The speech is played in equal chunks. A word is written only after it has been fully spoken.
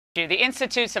The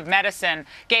Institutes of Medicine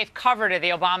gave cover to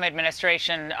the Obama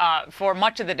administration for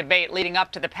much of the debate leading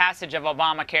up to the passage of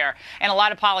Obamacare. And a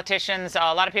lot of politicians,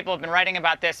 a lot of people have been writing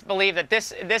about this, believe that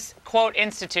this quote,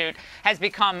 institute has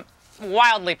become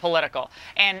wildly political.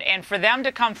 And for them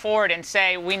to come forward and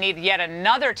say we need yet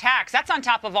another tax, that's on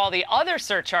top of all the other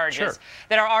surcharges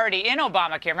that are already in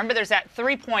Obamacare. Remember, there's that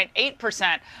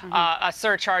 3.8%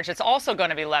 surcharge that's also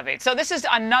going to be levied. So this is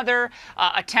another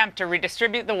attempt to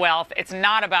redistribute the wealth. It's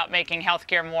not about making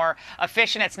healthcare more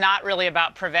efficient. It's not really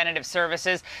about preventative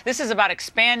services. This is about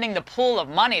expanding the pool of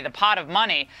money, the pot of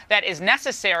money that is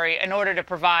necessary in order to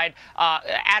provide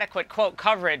adequate, quote,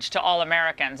 coverage to all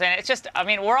Americans. And it's just, I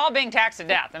mean, we're all being taxed to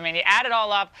death. I mean, you add it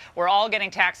all up, we're all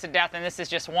getting taxed to death, and this is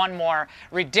just one more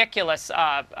ridiculous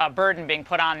burden being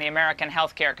put on the American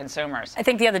healthcare consumers. I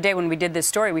think the other day when we did this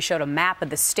story, we showed a map of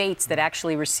the states that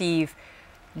actually receive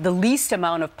the least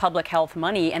amount of public health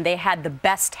money, and they had the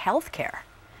best health care.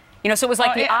 You know, so it was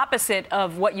like the opposite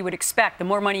of what you would expect. The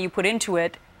more money you put into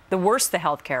it, the worse the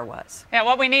health care was. Yeah,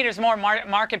 what we need is more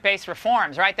market-based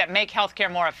reforms, right, that make health care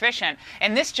more efficient.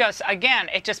 And this just, again,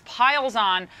 it just piles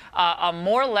on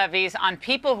more levies on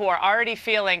people who are already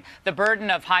feeling the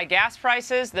burden of high gas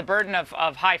prices, the burden of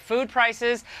high food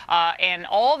prices, and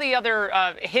all the other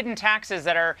hidden taxes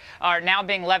that are now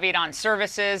being levied on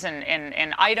services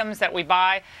and items that we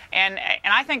buy. And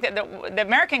I think that the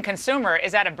American consumer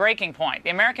is at a breaking point. The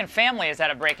American family is at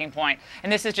a breaking point.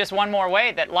 And this is just one more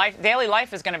way that daily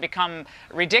life is going to become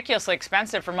ridiculously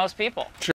expensive for most people.